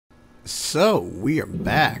So, we are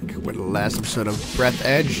back with the last episode of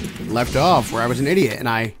Breathedge left off, where I was an idiot and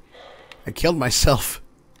I killed myself.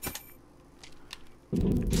 But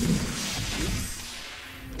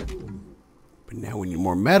now we need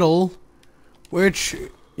more metal, which,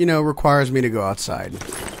 you know, requires me to go outside.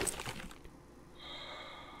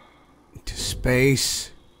 To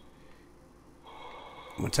space.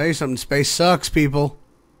 I'm gonna tell you something, space sucks, people.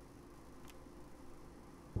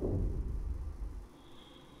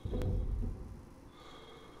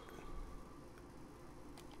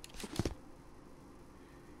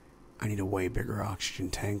 I need a way bigger oxygen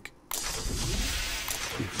tank.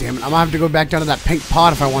 Damn it, I'm gonna have to go back down to that pink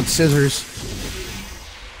pot if I want scissors.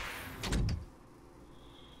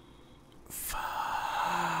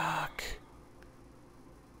 Fuck.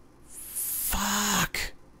 Fuck.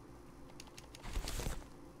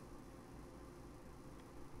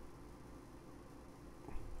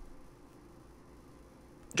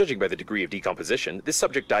 Judging by the degree of decomposition, this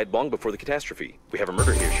subject died long before the catastrophe. We have a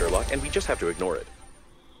murder here, Sherlock, and we just have to ignore it.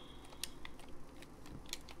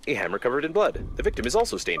 A hammer covered in blood. The victim is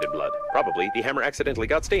also stained in blood. Probably, the hammer accidentally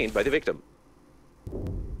got stained by the victim.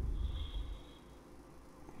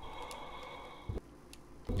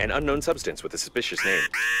 An unknown substance with a suspicious name.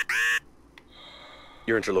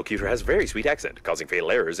 Your interlocutor has very sweet accent, causing fatal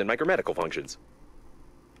errors in my grammatical functions.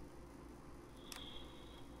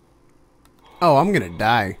 Oh, I'm gonna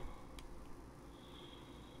die.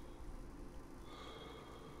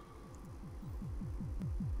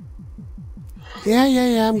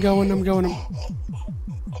 Yeah, I'm going.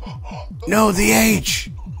 No, the H!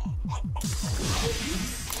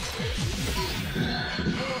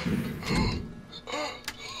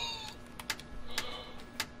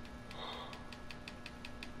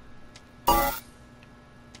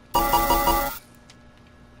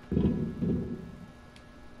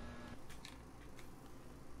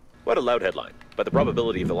 What a loud headline, but the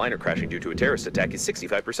probability of the liner crashing due to a terrorist attack is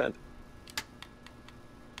 65%.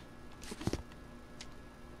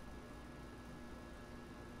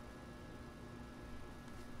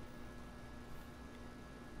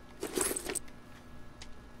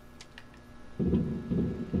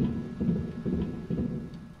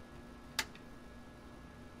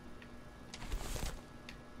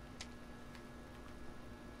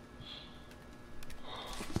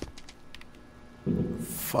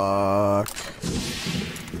 Fuck.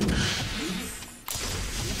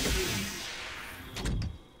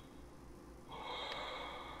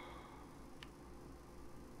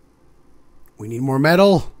 We need more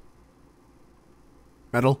metal.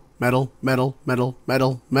 Metal.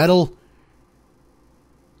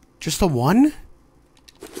 Just the one?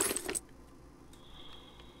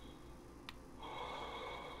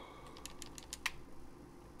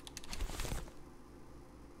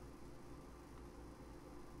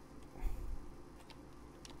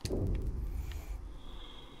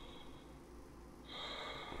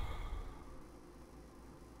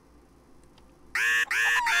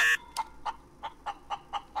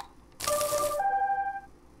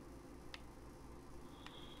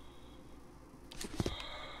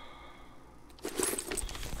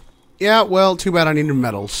 Yeah, well, too bad I needed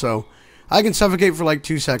metal, so I can suffocate for like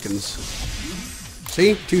 2 seconds.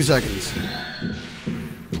 See? 2 seconds.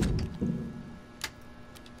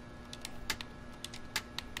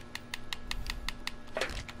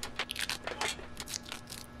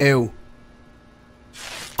 Ew.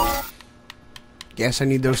 Guess I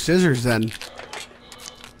need those scissors then.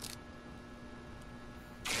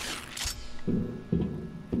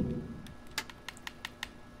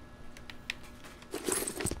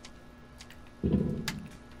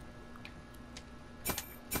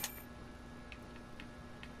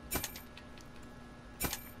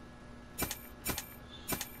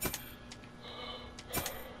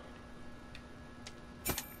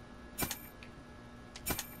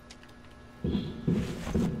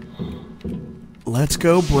 Let's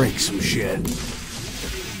go break some shit.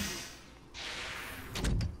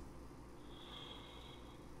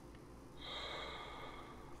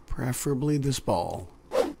 Preferably this ball.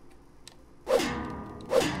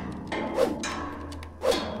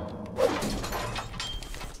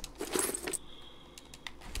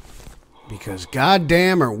 Because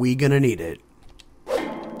goddamn are we gonna need it.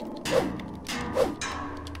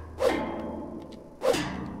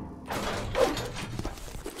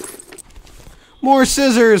 More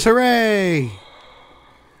scissors, hooray!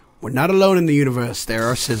 We're not alone in the universe, there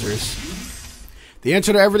are scissors. The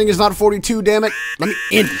answer to everything is not 42, damn it. Let me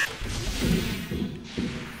in.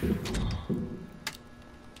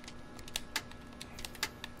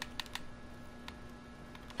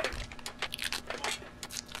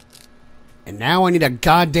 And now I need a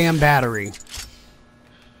goddamn battery.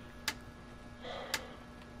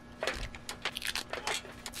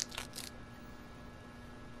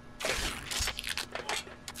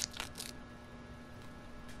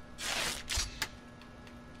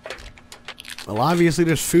 Well, obviously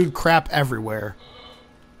there's food crap everywhere.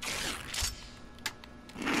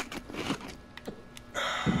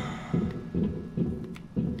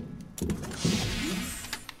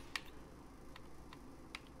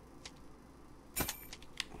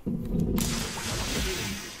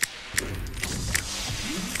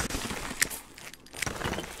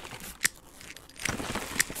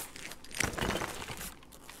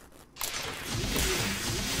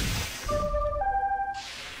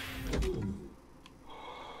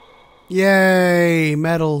 Yay,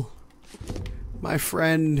 metal. My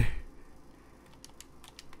friend.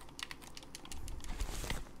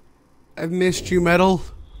 I've missed you, metal.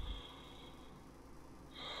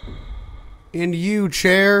 And you,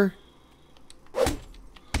 chair.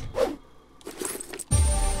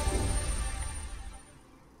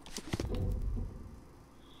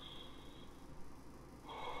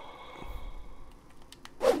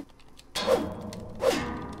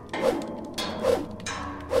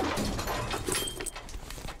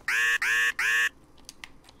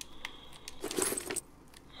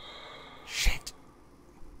 Shit.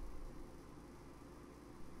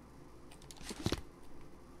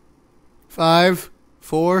 Five,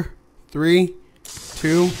 4, 3,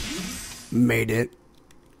 2. Made it.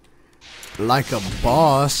 Like a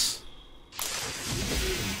boss.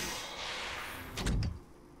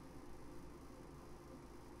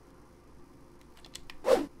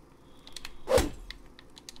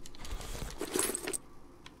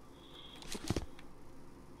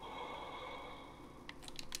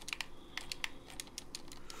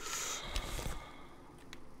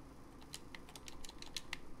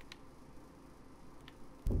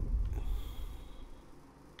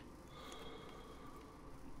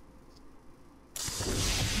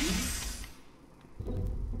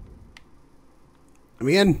 Let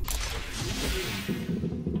me in.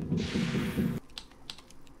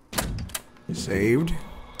 Saved.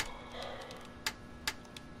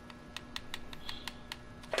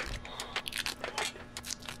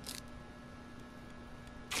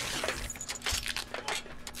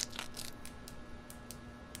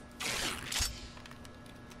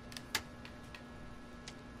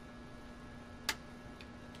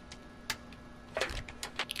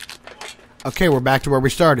 Okay, we're back to where we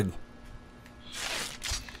started.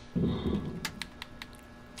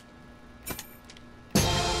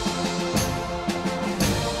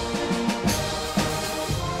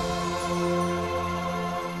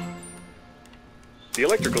 The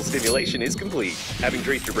electrical stimulation is complete. Having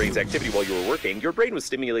traced your brain's activity while you were working, your brain was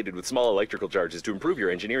stimulated with small electrical charges to improve your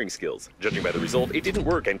engineering skills. Judging by the result, it didn't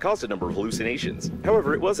work and caused a number of hallucinations.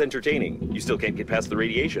 However, it was entertaining. You still can't get past the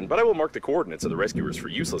radiation, but I will mark the coordinates of the rescuers for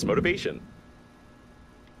useless motivation.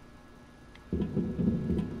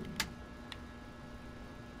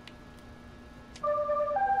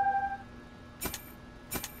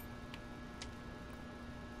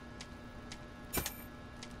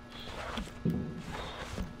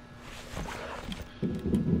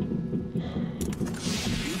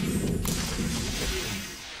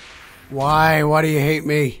 Why? Why do you hate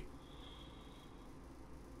me?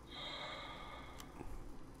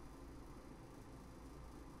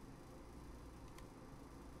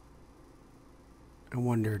 I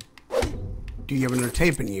wondered, do you have another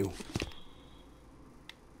tape in you?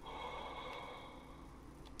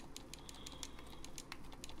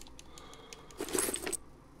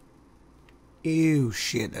 Ew,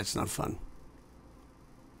 shit, that's not fun.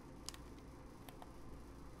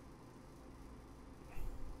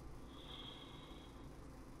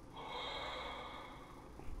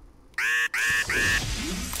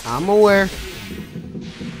 I'm aware.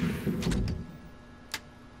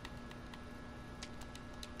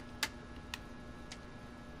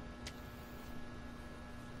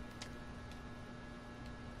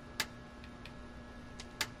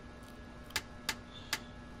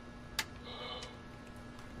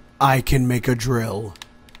 I can make a drill.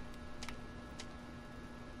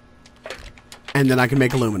 And then I can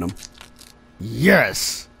make aluminum.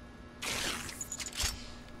 Yes!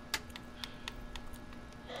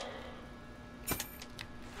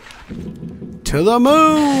 To the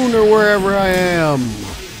moon or wherever I am.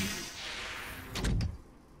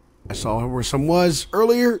 I saw where some was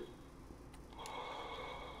earlier.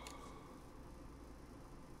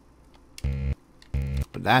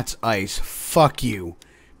 But that's ice. Fuck you.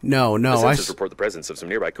 No, The no, sensors report the presence of some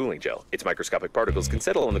nearby cooling gel. Its microscopic particles can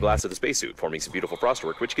settle on the glass of the spacesuit, forming some beautiful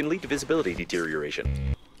frostwork, which can lead to visibility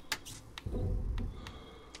deterioration.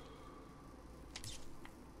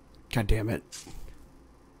 God damn it.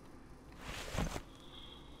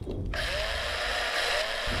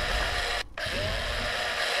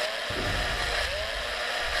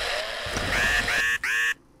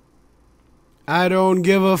 I don't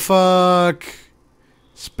give a fuck.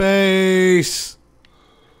 Space.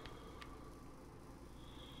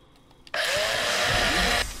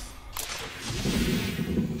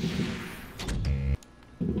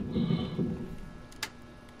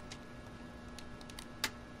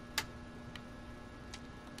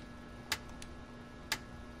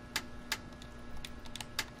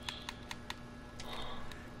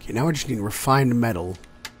 Okay, now I just need refined metal.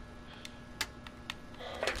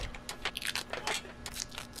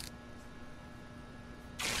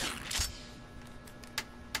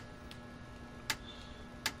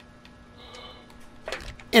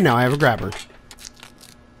 And now I have a grabber.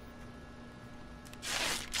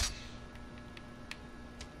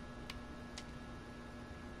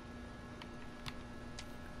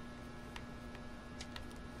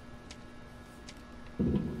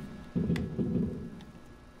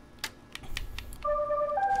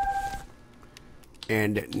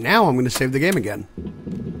 And now I'm going to save the game again.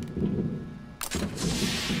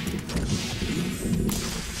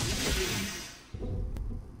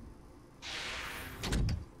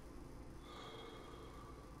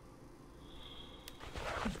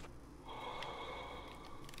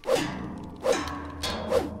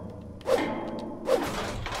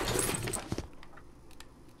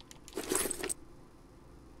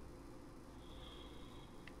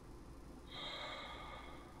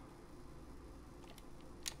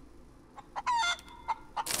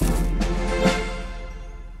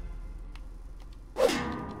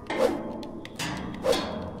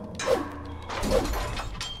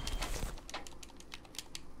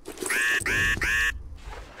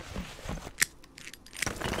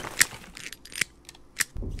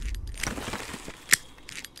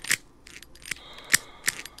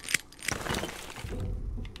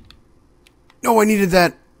 No, I needed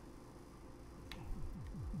that.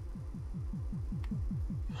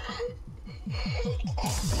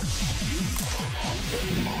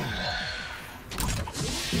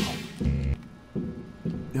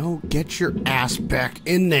 No, get your ass back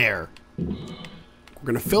in there. We're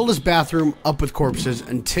gonna fill this bathroom up with corpses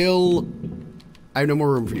until I have no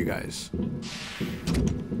more room for you guys.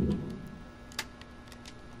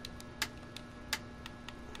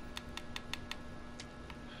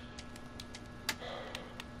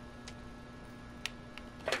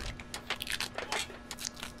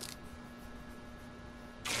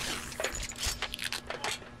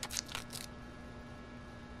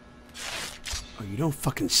 Oh, you don't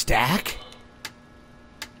fucking stack?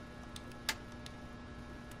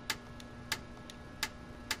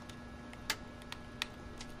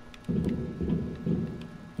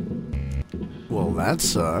 Well, that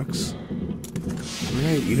sucks.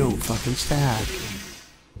 Right, you don't fucking stack.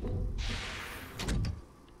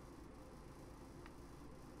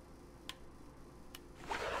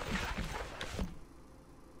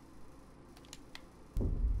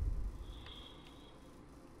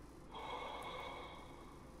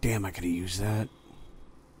 Damn, I could have used that.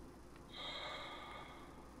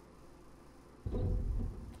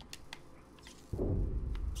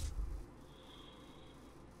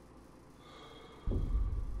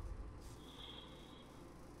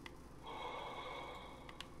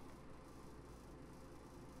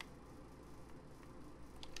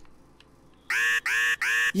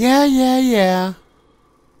 Yeah.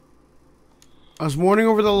 I was mourning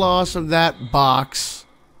over the loss of that box.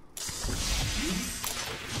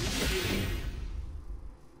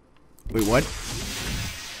 Wait, what?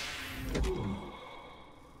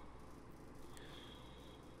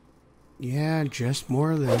 Yeah, just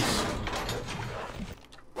more of this.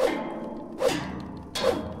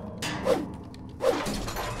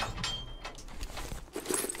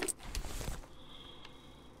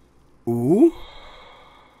 Ooh.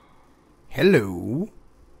 Hello.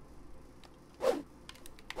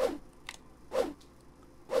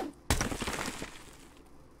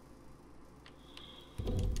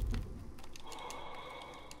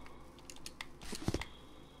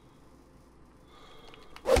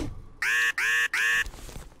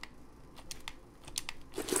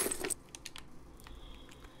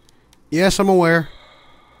 Yes, I'm aware.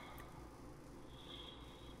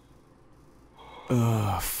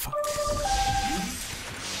 Ugh, fuck.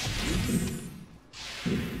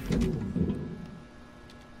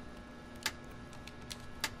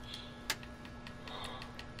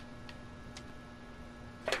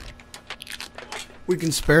 We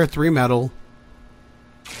can spare 3 metal.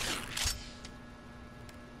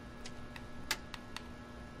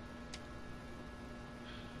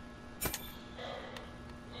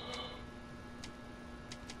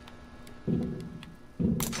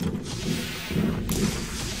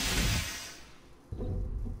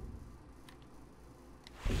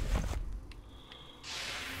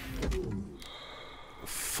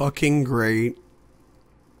 Fucking great.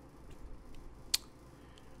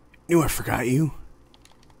 Knew I forgot you.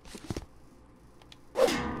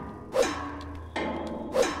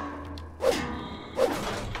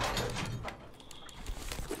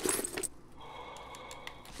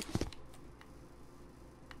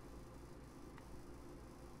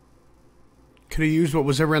 Could have used what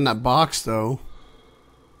was ever in that box, though.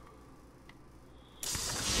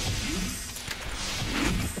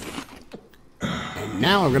 And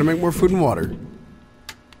now I'm gonna make more food and water.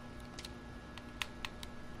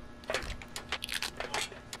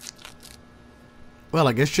 Well,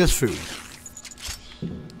 I guess just food.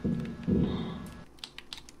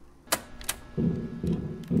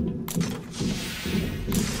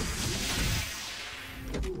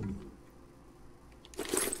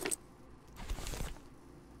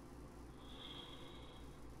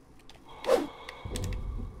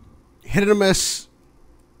 Hit and a miss.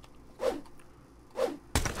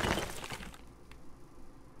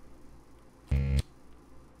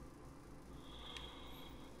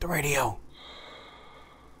 The radio.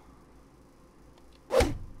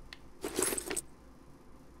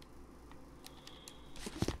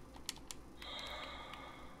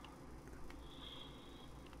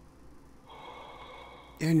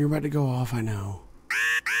 And you're about to go off, I know.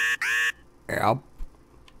 Yep.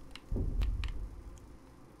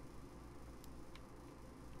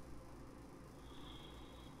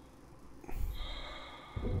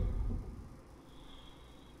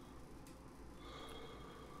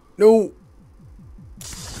 No.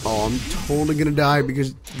 Oh, I'm totally gonna die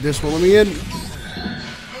because this won't let me in.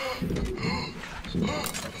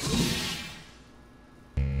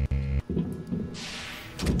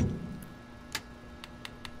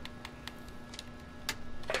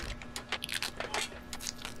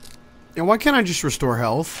 And why can't I just restore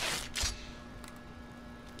health?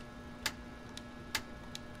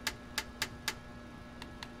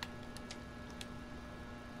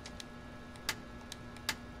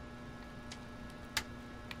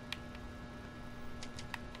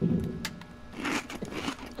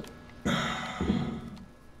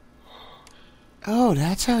 Oh,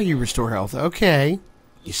 that's how you restore health. Okay.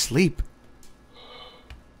 You sleep.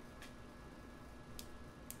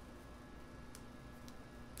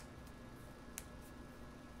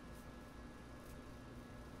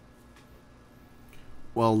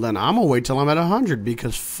 Well, then I'm gonna wait till I'm at 100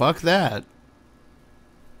 because fuck that.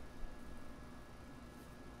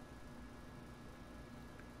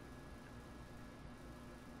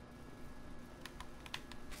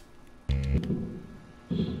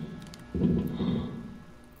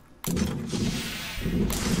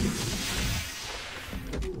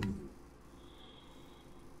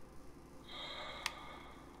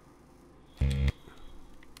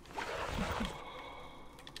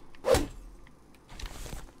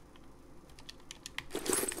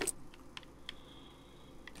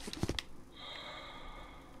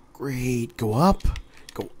 Great. Go up.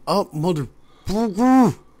 Go up, mother...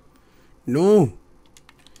 No.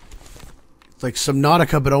 It's like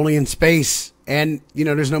Subnautica, but only in space. And, you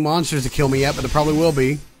know, there's no monsters to kill me yet, but there probably will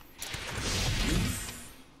be.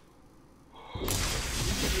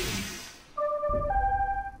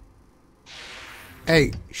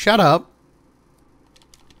 Hey, shut up.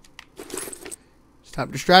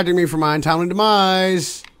 Stop distracting me from my untimely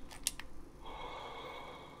demise.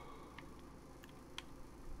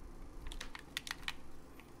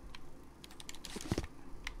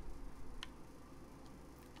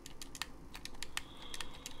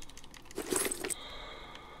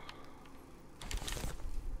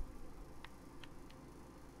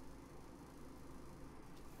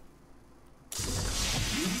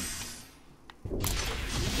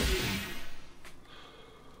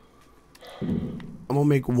 I'm gonna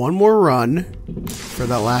make one more run for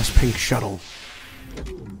that last pink shuttle.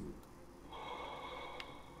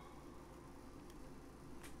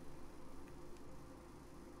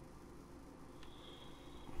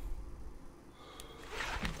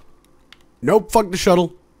 Nope, fuck the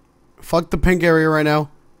shuttle. Fuck the pink area right now.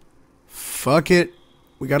 Fuck it.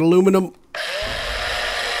 We got aluminum.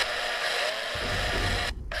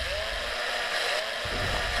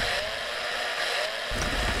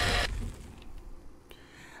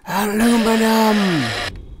 Aluminum!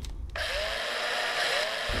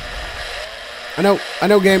 I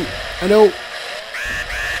know, game. I know.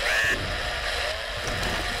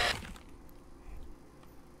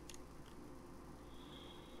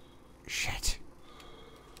 Shit.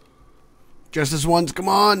 Just this once, come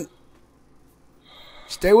on.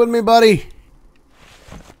 Stay with me, buddy.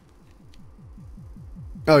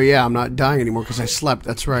 Oh yeah, I'm not dying anymore because I slept,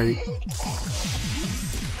 that's right.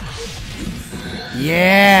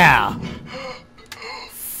 Yeah!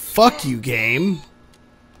 Fuck you, game.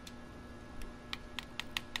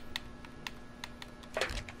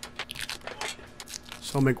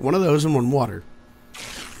 So I'll make one of those and one water.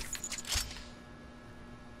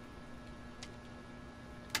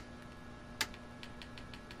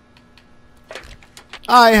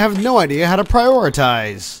 I have no idea how to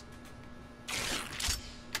prioritize.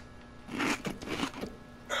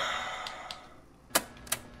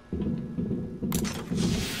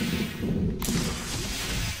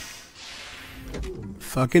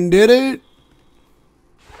 Fucking did it.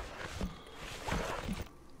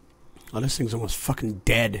 Oh, this thing's almost fucking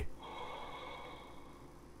dead.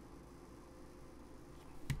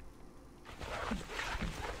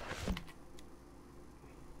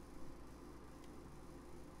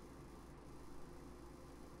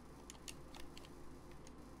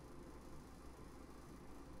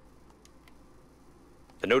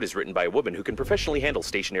 The note is written by a woman who can professionally handle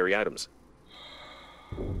stationary items.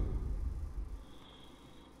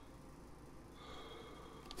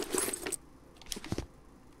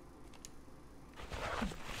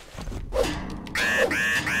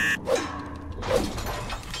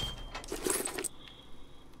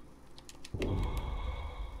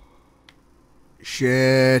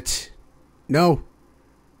 Shit. No.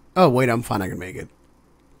 Oh, wait, I'm fine. I can make it.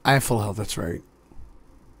 I have full health, that's right.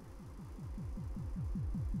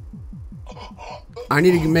 I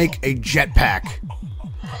need to make a jetpack.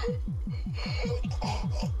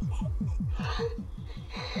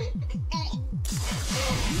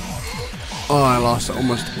 Oh, I lost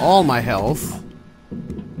almost all my health.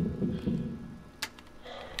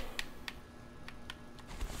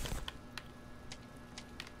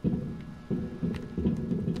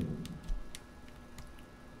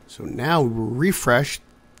 So now we will refresh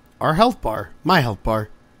our health bar. My health bar.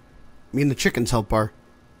 Me and the chicken's health bar.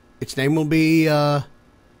 Its name will be,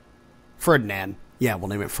 Ferdinand. Yeah, we'll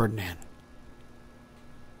name it Ferdinand.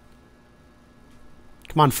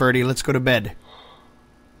 Come on, Ferdy, let's go to bed.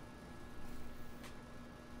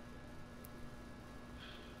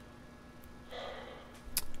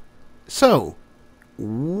 So,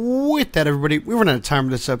 with that, everybody, we run out of time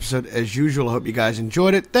for this episode. As usual, I hope you guys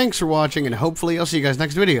enjoyed it. Thanks for watching, and hopefully I'll see you guys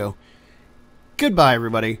next video. Goodbye,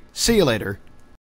 everybody. See you later.